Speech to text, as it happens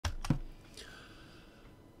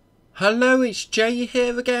Hello, it's Jay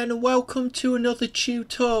here again and welcome to another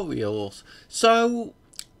tutorial. So,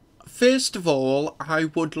 first of all, I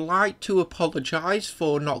would like to apologise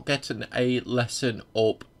for not getting a lesson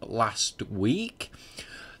up last week.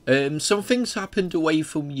 Some things happened away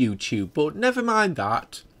from YouTube, but never mind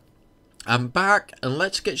that. I'm back and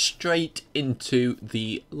let's get straight into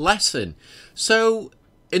the lesson. So,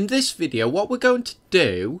 in this video, what we're going to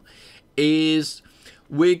do is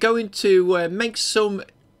we're going to make some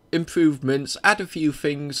improvements, add a few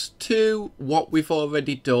things to what we've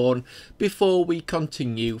already done before we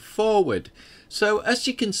continue forward. So as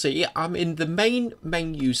you can see, I'm in the main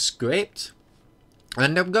menu script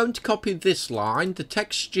and I'm going to copy this line, the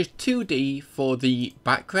texture 2D for the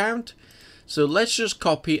background. So let's just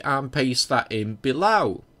copy and paste that in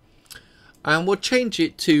below, and we'll change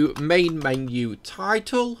it to main menu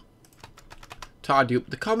title, tidy up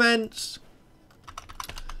the comments,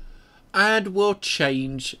 and we'll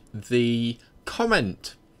change the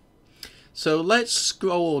comment. So let's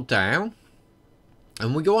scroll down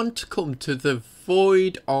and we want to come to the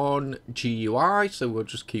void on GUI, so we'll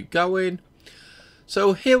just keep going.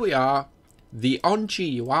 So here we are, the on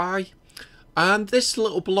GUI, and this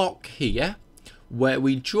little block here where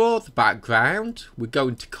we draw the background, we're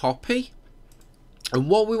going to copy, and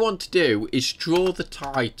what we want to do is draw the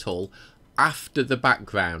title after the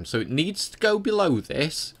background, so it needs to go below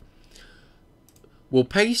this. We'll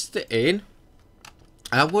paste it in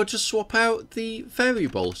and we'll just swap out the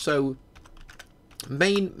variable. So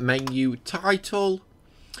main menu title,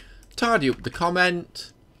 tidy up the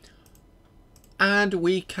comment, and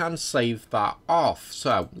we can save that off.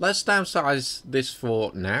 So let's downsize this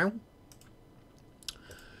for now.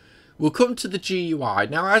 We'll come to the GUI.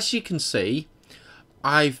 Now as you can see,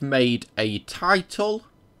 I've made a title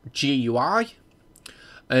GUI.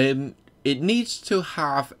 It needs to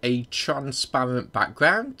have a transparent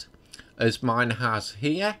background, as mine has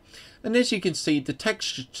here. And as you can see, the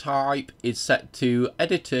texture type is set to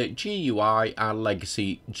Editor GUI and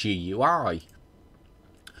Legacy GUI.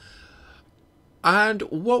 And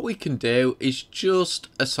what we can do is just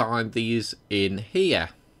assign these in here.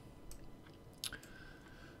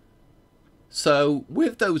 So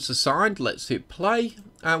with those assigned, let's hit play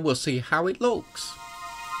and we'll see how it looks.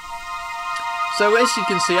 So as you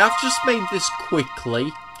can see, I've just made this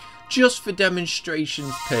quickly, just for demonstration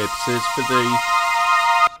purposes,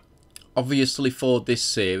 obviously for this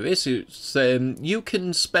series. It's, you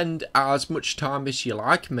can spend as much time as you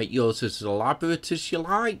like, make yours as elaborate as you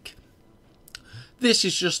like. This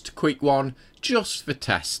is just a quick one, just for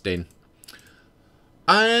testing.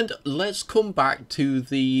 And let's come back to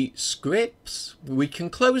the scripts. We can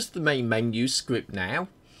close the main menu script now.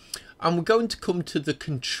 And we're going to come to the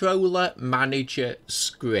controller manager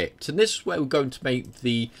script, and this is where we're going to make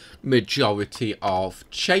the majority of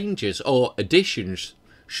changes, or additions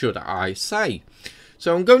should I say.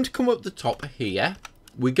 So I'm going to come up the top here.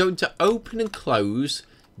 We're going to open and close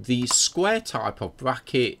the square type of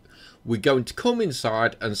bracket. We're going to come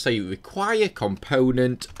inside and say require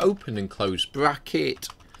component, open and close bracket.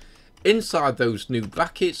 Inside those new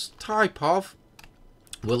brackets, type of,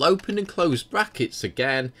 we'll open and close brackets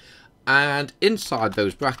again. And inside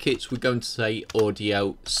those brackets, we're going to say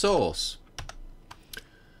audio source.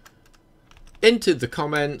 Into the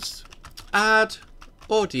comments, add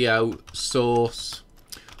audio source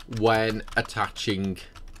when attaching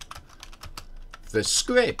the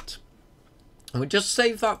script. And we just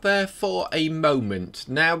save that there for a moment.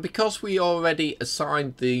 Now, because we already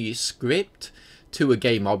assigned the script to a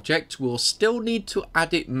game object, we'll still need to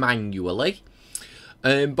add it manually.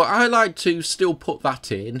 But I like to still put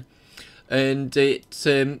that in. And it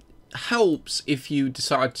helps if you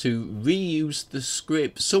decide to reuse the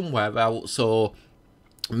script somewhere else, or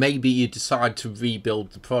maybe you decide to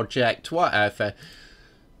rebuild the project, whatever.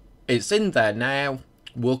 It's in there now.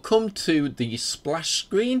 We'll come to the splash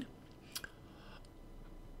screen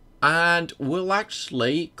and we'll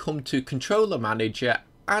actually come to controller manager,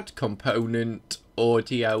 add component,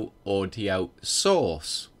 audio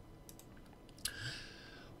source.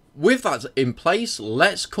 With that in place,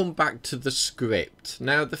 let's come back to the script.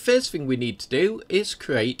 Now, the first thing we need to do is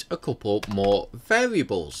create a couple more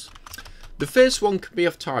variables. The first one can be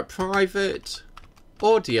of type private,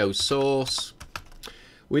 audio source.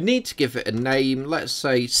 We need to give it a name, let's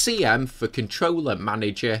say CM for controller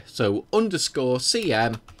manager, so underscore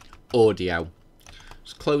CM audio.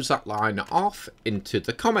 Let's close that line off into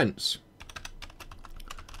the comments.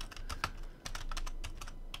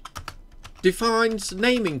 Defines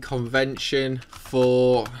naming convention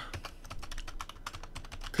for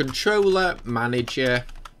controller manager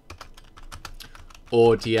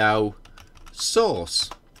audio source.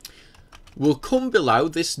 will come below.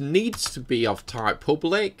 This needs to be of type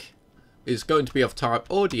public. It's going to be of type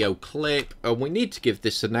audio clip, and we need to give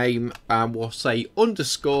this a name, and we'll say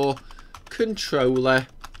underscore controller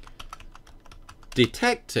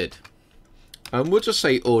detected, and we'll just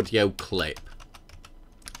say audio clip.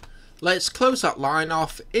 Let's close that line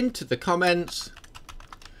off. Into the comments,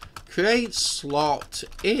 create slot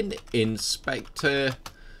in inspector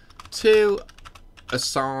to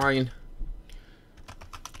assign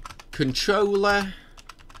controller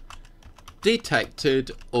detected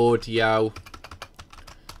audio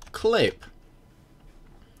clip.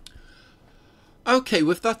 Okay,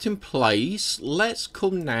 with that in place, let's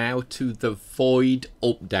come now to the void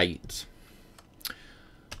update.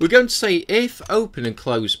 We're going to say if open and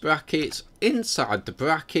close brackets, inside the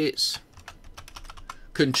brackets,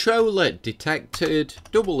 controller detected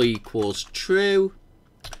double equals true,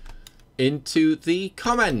 into the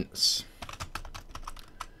comments.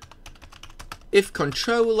 If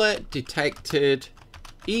controller detected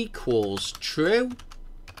equals true,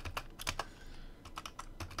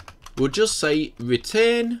 we'll just say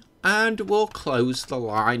return, and we'll close the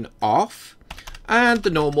line off, and the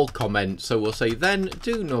normal comment. So we'll say then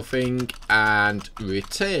do nothing and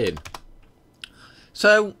return.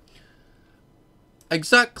 So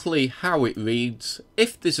exactly how it reads,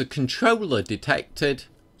 if there's a controller detected,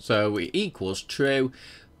 so it equals true,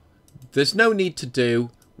 there's no need to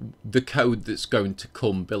do the code that's going to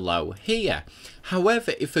come below here.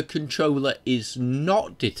 However, if a controller is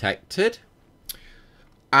not detected,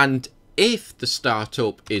 and if the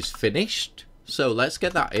startup is finished, so let's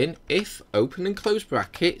get that in. If open and close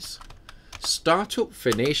brackets, startup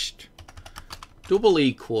finished, double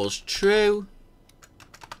equals true,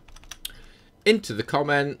 into the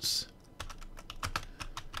comments.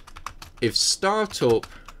 If startup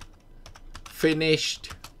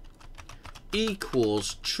finished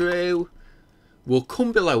equals true, we'll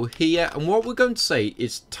come below here, and what we're going to say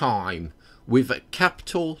is time with a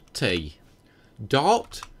capital T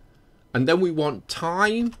dot, and then we want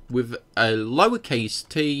time with a lowercase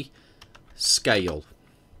t scale.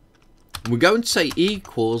 We're going to say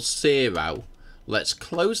equals 0. Let's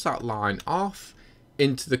close that line off.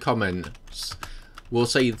 Into the comments, we'll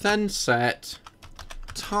say then set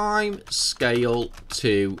time scale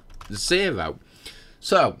to 0.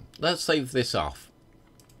 So let's save this off,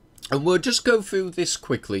 and we'll just go through this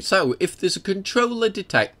quickly. So if there's a controller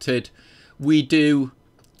detected, we do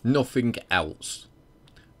nothing else.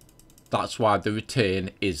 That's why the return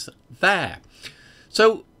is there.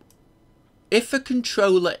 So if a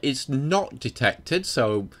controller is not detected,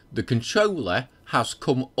 so the controller has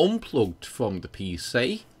come unplugged from the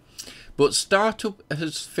PC, but startup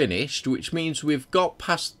has finished, which means we've got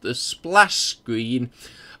past the splash screen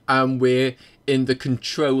and we're in the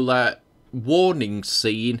controller warning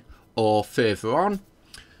scene or further on,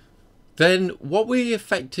 then what we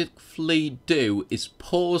effectively do is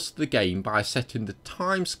pause the game by setting the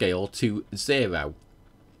timescale to 0.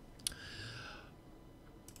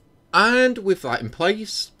 And with that in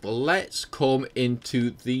place, let's come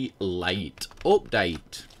into the late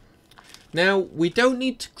update. Now, we don't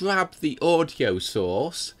need to grab the audio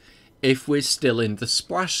source if we're still in the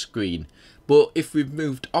splash screen, but if we've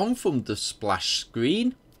moved on from the splash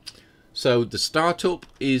screen, so the startup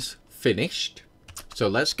is finished. So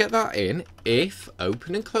let's get that in. If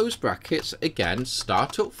open and close brackets, again,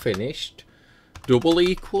 startup finished, double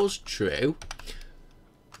equals true,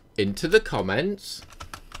 into the comments.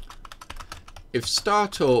 If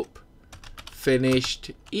startup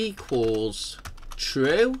finished equals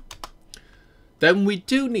true, then we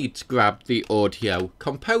do need to grab the audio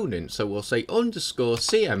component. So we'll say underscore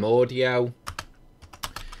cm audio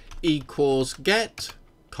equals get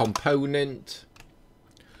component,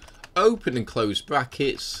 open and close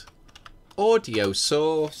brackets, audio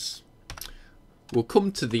source. We'll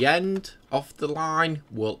come to the end of the line,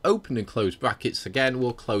 we'll open and close brackets again,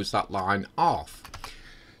 we'll close that line off.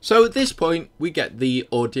 So at this point, we get the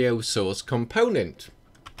audio source component.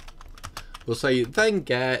 We'll say then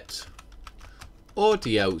get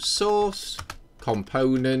audio source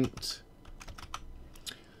component.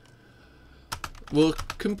 We'll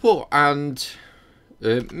comport and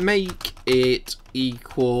make it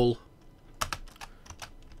equal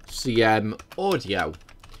cm audio.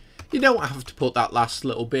 You don't have to put that last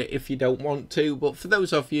little bit if you don't want to, but for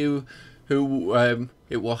those of you who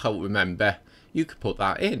it will help remember, you could put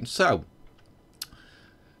that in. So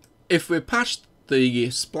if we're past the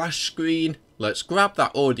splash screen, let's grab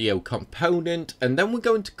that audio component, and then we're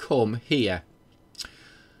going to come here.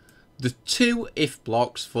 The two if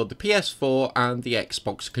blocks for the PS4 and the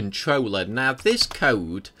Xbox controller. Now this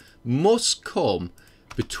code must come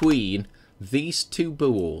between these two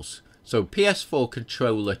booleans. So PS4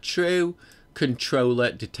 controller true,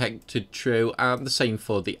 controller detected true, and the same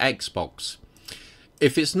for the Xbox.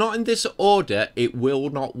 If it's not in this order, it will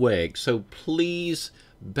not work, so please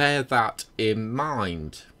bear that in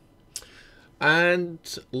mind. And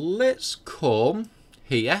let's come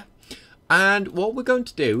here, and what we're going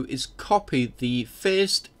to do is copy the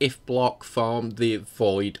first if block from the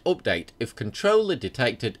void update. If controller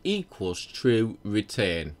detected equals true,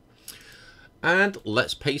 return. And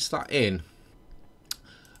let's paste that in,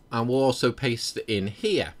 and we'll also paste it in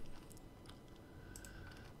here.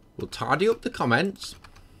 We'll tidy up the comments,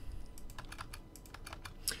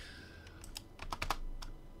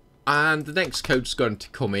 and the next code's going to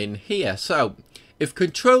come in here. So if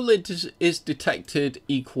controller is detected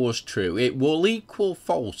equals true, it will equal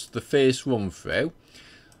false the first run through.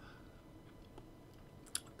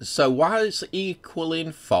 So while it's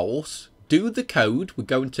equaling false, do the code we're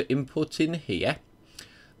going to input in here,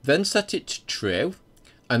 then set it to true,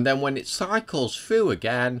 and then when it cycles through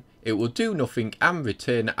again, it will do nothing and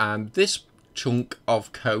return, and this chunk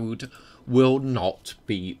of code will not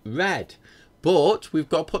be read. But we've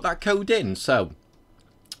got to put that code in, so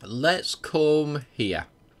let's come here.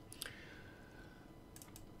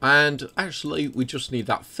 And actually, we just need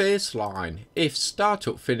that first line. If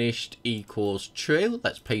startup finished equals true,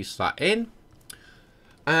 let's paste that in.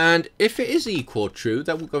 And if it is equal true,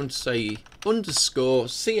 then we're going to say underscore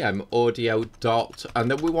cm audio dot,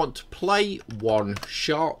 and then we want to play one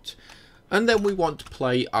shot, and then we want to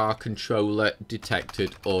play our controller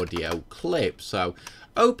detected audio clip. So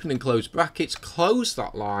open and close brackets, close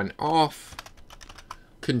that line off,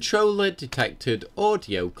 controller detected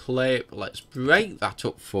audio clip. Let's break that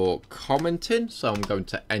up for commenting, so I'm going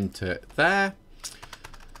to enter there.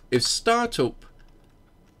 If startup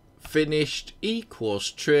finished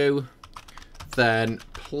equals true, then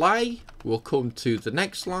play. We'll come to the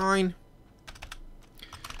next line.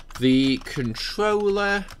 The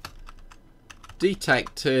controller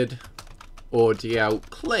detected audio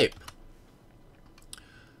clip.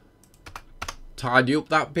 Tidy up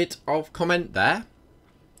that bit of comment there.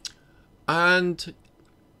 And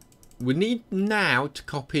we need now to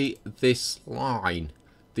copy this line.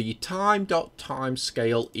 The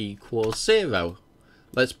time.timescale equals 0.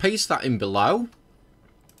 Let's paste that in below.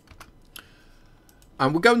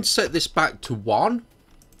 And we're going to set this back to 1.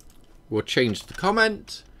 We'll change the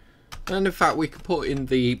comment. And in fact, we can put in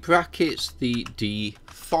the brackets the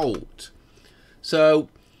default. So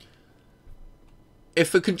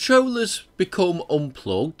if the controllers become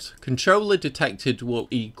unplugged, controller detected will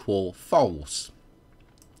equal false.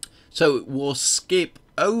 So it will skip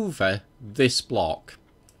over this block.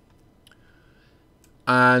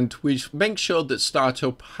 And we make sure that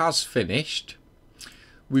startup has finished.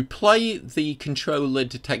 We play the controller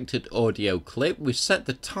detected audio clip. We set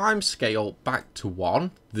the time scale back to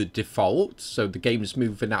 1, the default, so the game is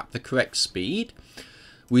moving at the correct speed.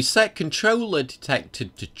 We set controller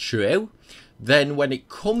detected to true. Then when it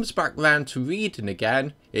comes back round to reading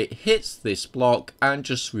again, it hits this block and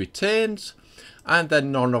just returns. And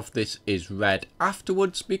then none of this is read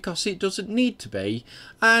afterwards because it doesn't need to be,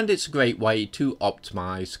 and it's a great way to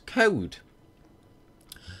optimize code.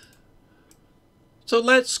 So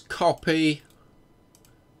let's copy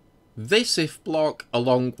this if block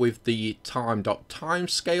along with the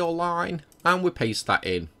time.timescale line, and we paste that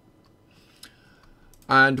in.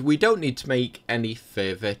 And we don't need to make any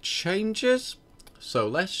further changes, so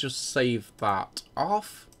let's just save that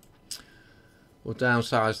off. We'll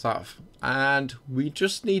downsize that, and we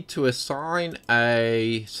just need to assign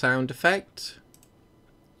a sound effect.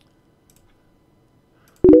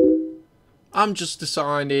 I'm just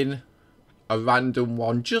assigning a random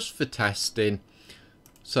one just for testing.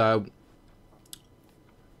 So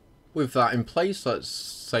with that in place, let's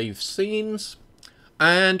save scenes.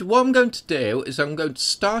 And what I'm going to do is I'm going to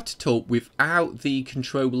start it up without the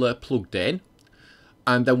controller plugged in.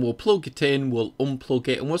 And then we'll plug it in, we'll unplug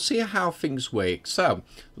it, and we'll see how things work. So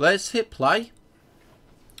let's hit play.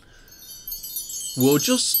 We'll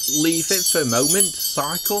just leave it for a moment to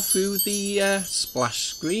cycle through the splash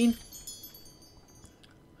screen.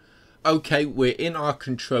 Okay, we're in our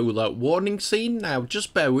controller warning scene. Now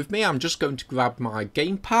just bear with me, I'm just going to grab my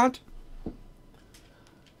gamepad.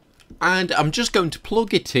 And I'm just going to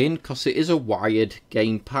plug it in because it is a wired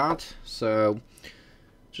gamepad. So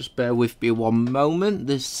just bear with me one moment.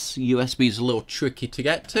 This USB is a little tricky to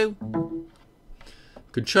get to.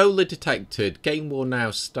 Controller detected. Game will now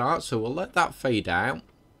start, so we'll let that fade out.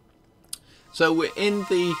 So we're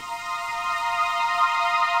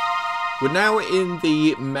now in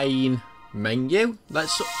the main menu.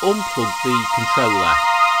 Let's unplug the controller.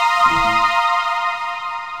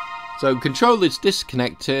 So controller's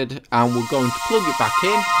disconnected and we're going to plug it back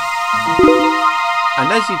in.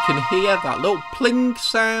 And as you can hear, that little pling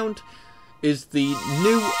sound is the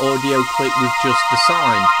new audio clip we've just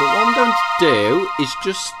assigned. But what I'm going to do is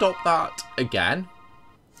just stop that again.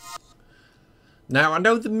 Now I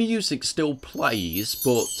know the music still plays,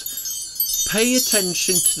 but pay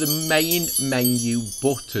attention to the main menu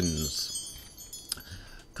buttons.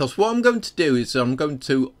 Because what I'm going to do is I'm going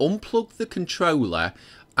to unplug the controller,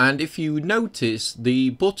 and if you notice, the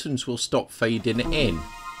buttons will stop fading in.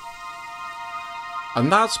 And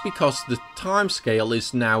that's because the timescale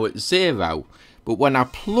is now at 0. But when I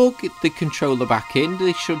plug the controller back in,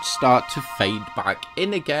 they should start to fade back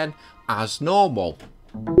in again as normal.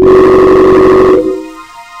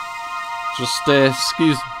 Just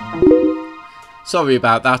excuse... Sorry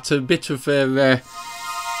about that. A bit of a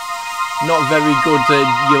not very good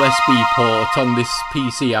USB port on this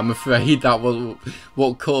PC, I'm afraid. That was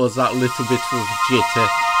what caused that little bit of jitter.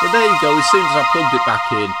 But there you go. As soon as I plugged it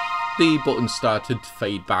back in, the button started to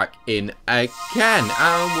fade back in again,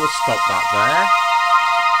 and we'll stop that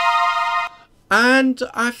there. And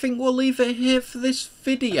I think we'll leave it here for this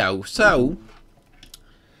video. So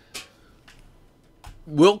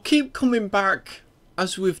we'll keep coming back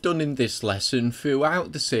as we've done in this lesson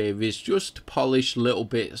throughout the series, just to polish little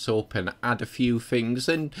bits up and add a few things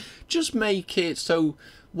and just make it so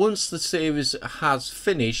once the series has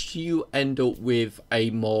finished, you end up with a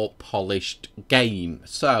more polished game.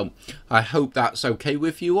 So I hope that's okay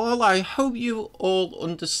with you all. I hope you all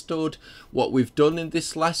understood what we've done in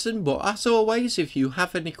this lesson. But as always, if you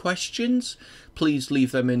have any questions, please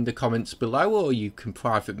leave them in the comments below, or you can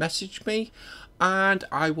private message me, and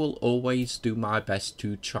I will always do my best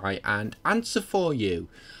to try and answer for you.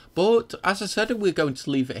 But as I said, we're going to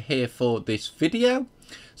leave it here for this video.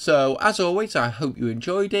 So as always, I hope you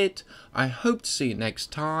enjoyed it. I hope to see you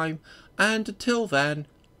next time. And until then,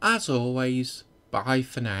 as always, bye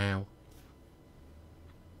for now.